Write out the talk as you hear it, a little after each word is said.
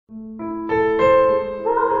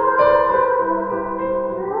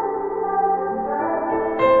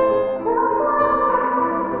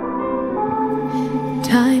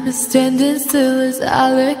standing still as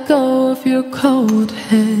I let go of your cold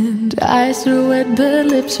hand. Eyes are wet but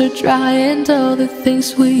lips are dry, and all the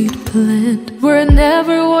things we'd planned were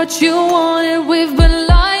never what you wanted. We've been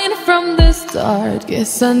lying from the start.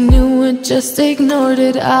 Guess I knew it, just ignored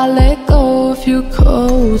it. I let go of your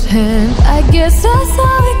cold hand. I guess I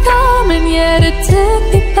saw it coming, yet it took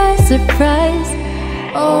me by surprise.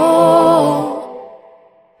 Oh,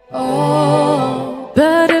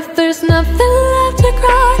 but if there's nothing left to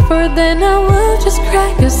cry for, then I will just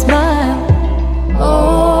crack a smile.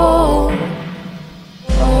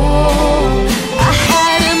 I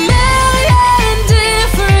had a million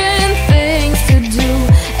different things to do,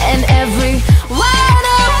 and every one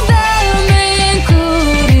of them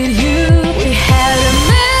included you. We had a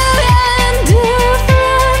million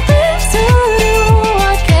different things to do.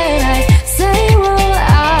 What can I say? Well,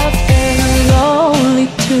 I've been lonely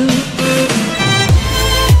too.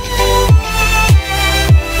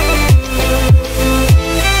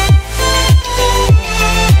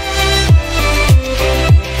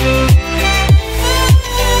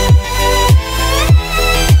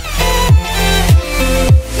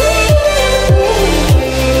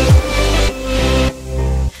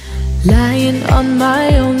 Lying on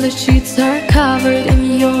my own, the sheets are covered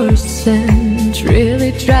in your scent.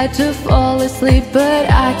 Really tried to fall asleep, but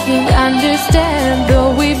I can't understand.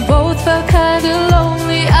 Though we both felt kinda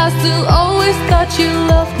lonely, I still always thought you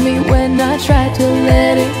loved me. When I tried to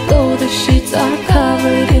let it go, the sheets are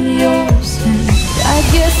covered in your scent. I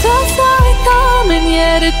guess I saw it coming,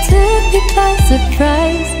 yet it took me by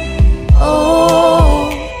surprise.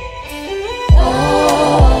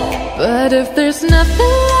 But if there's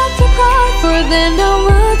nothing left to cry for, then I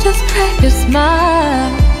will just crack a smile.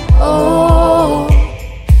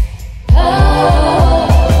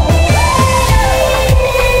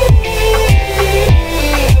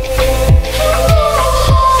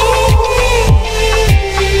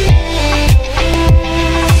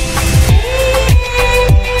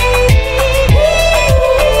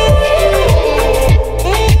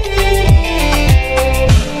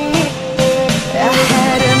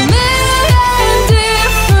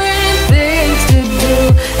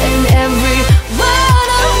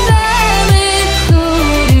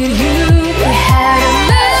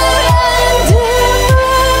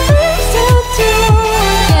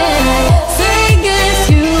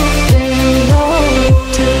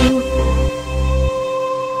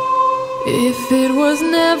 If it was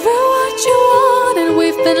never what you wanted,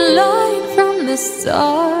 we've been lying from the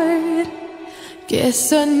start.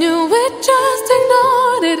 Guess I knew it, just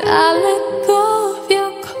ignored it. I let go of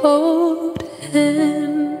your cold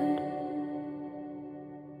hand.